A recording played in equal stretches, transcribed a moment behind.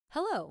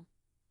Hello!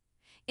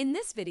 In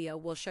this video,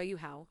 we'll show you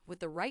how,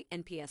 with the right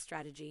NPS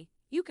strategy,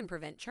 you can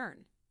prevent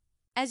churn.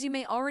 As you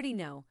may already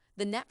know,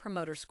 the Net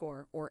Promoter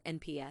Score, or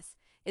NPS,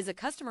 is a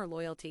customer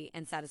loyalty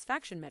and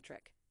satisfaction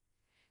metric.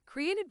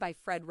 Created by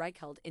Fred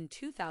Reichheld in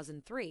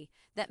 2003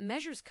 that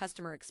measures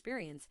customer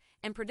experience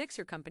and predicts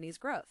your company's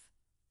growth.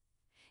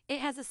 It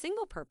has a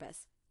single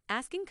purpose,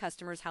 asking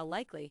customers how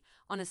likely,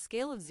 on a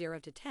scale of 0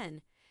 to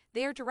 10,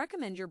 they are to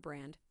recommend your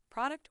brand,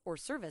 product, or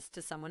service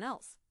to someone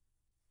else.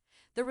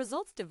 The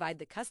results divide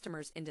the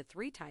customers into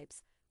three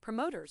types: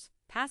 promoters,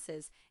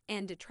 passes,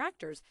 and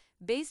detractors,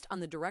 based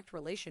on the direct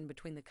relation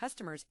between the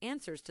customer's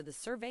answers to the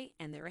survey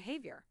and their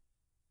behavior.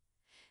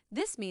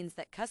 This means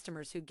that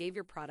customers who gave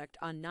your product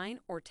on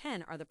 9 or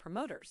 10 are the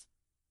promoters.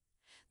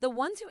 The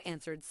ones who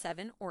answered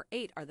 7 or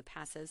 8 are the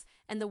passes,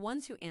 and the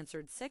ones who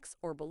answered 6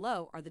 or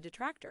below are the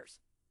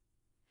detractors.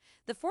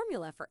 The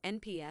formula for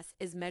NPS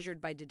is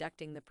measured by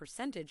deducting the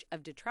percentage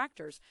of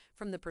detractors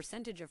from the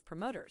percentage of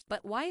promoters.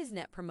 But why is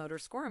Net Promoter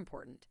Score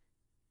important?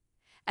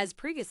 As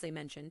previously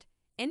mentioned,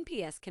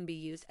 NPS can be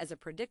used as a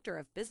predictor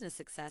of business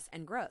success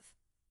and growth.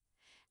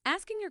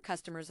 Asking your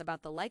customers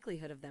about the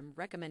likelihood of them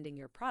recommending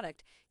your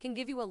product can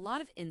give you a lot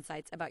of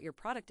insights about your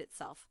product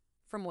itself,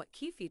 from what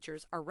key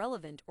features are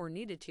relevant or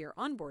needed to your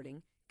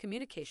onboarding,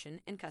 communication,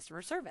 and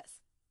customer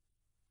service.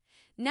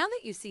 Now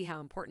that you see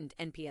how important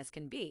NPS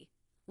can be,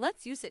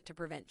 let's use it to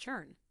prevent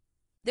churn.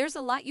 There's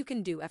a lot you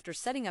can do after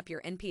setting up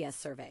your NPS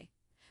survey,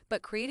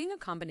 but creating a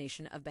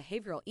combination of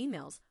behavioral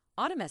emails,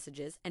 auto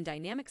messages, and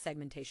dynamic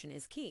segmentation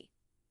is key.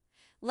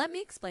 Let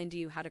me explain to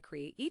you how to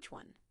create each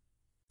one.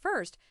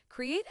 First,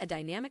 create a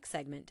dynamic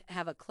segment to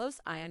have a close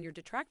eye on your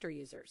detractor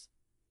users.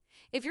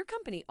 If your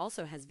company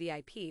also has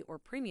VIP or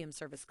premium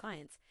service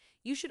clients,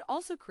 you should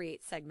also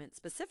create segments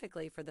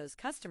specifically for those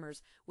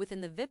customers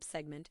within the VIP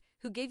segment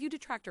who gave you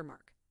detractor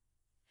mark.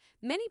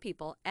 Many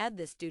people add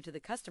this due to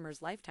the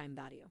customer's lifetime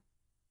value.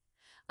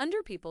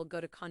 Under People, go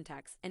to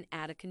Contacts and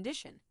add a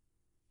condition.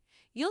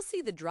 You'll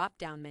see the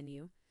drop-down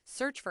menu,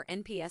 Search for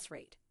NPS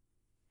Rate.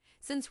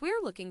 Since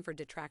we're looking for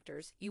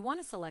detractors, you want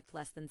to select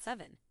less than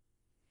 7.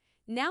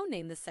 Now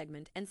name the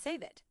segment and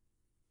save it.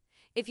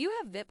 If you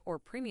have VIP or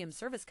premium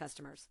service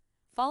customers,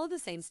 follow the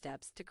same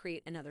steps to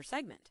create another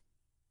segment.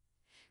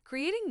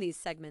 Creating these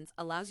segments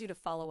allows you to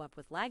follow up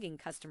with lagging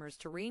customers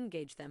to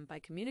re-engage them by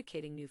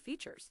communicating new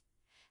features,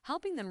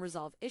 helping them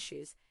resolve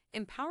issues,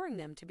 empowering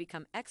them to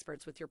become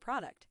experts with your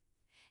product,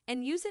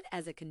 and use it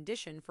as a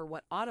condition for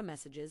what auto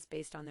messages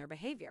based on their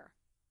behavior.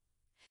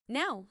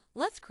 Now,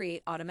 let's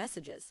create auto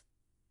messages.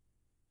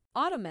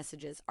 Auto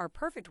messages are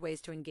perfect ways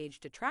to engage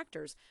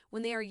detractors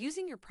when they are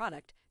using your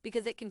product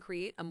because it can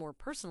create a more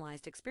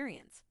personalized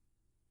experience.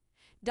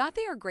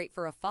 They are great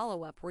for a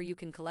follow-up where you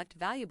can collect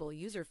valuable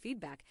user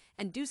feedback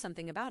and do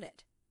something about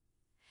it.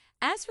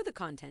 As for the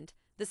content,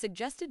 the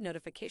suggested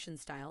notification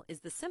style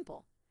is the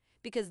simple,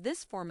 because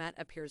this format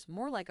appears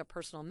more like a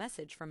personal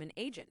message from an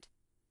agent.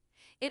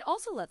 It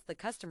also lets the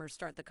customer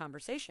start the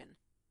conversation.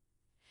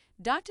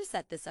 To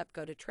set this up,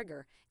 go to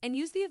Trigger and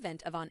use the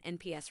event of On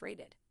NPS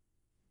Rated.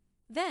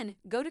 Then,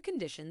 go to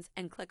Conditions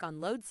and click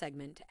on Load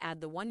Segment to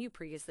add the one you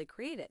previously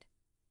created.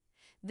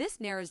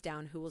 This narrows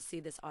down who will see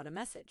this auto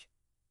message.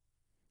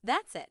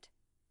 That's it.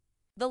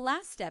 The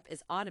last step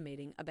is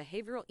automating a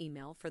behavioral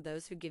email for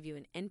those who give you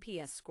an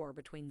NPS score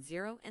between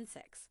 0 and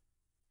 6.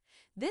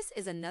 This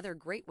is another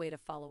great way to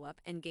follow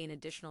up and gain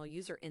additional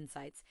user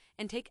insights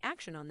and take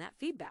action on that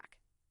feedback.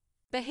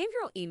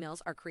 Behavioral emails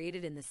are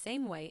created in the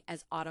same way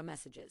as auto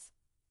messages.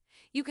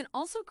 You can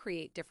also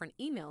create different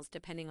emails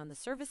depending on the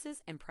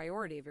services and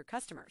priority of your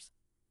customers.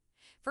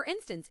 For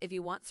instance, if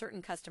you want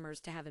certain customers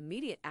to have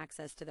immediate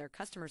access to their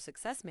customer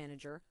success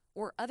manager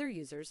or other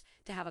users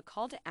to have a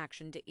call to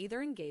action to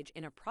either engage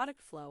in a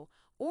product flow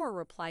or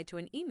reply to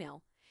an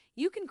email,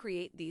 you can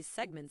create these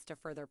segments to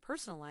further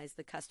personalize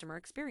the customer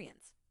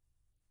experience.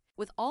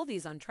 With all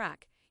these on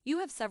track, you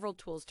have several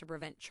tools to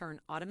prevent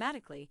churn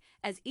automatically,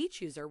 as each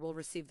user will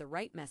receive the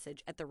right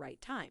message at the right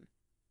time.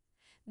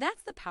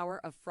 That's the power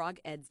of Frog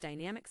Ed's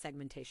dynamic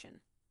segmentation.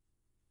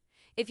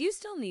 If you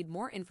still need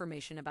more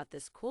information about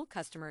this cool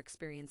customer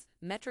experience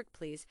metric,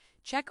 please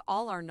check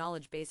all our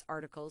knowledge base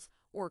articles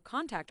or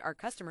contact our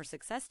customer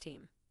success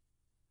team.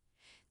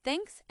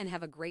 Thanks and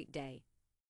have a great day.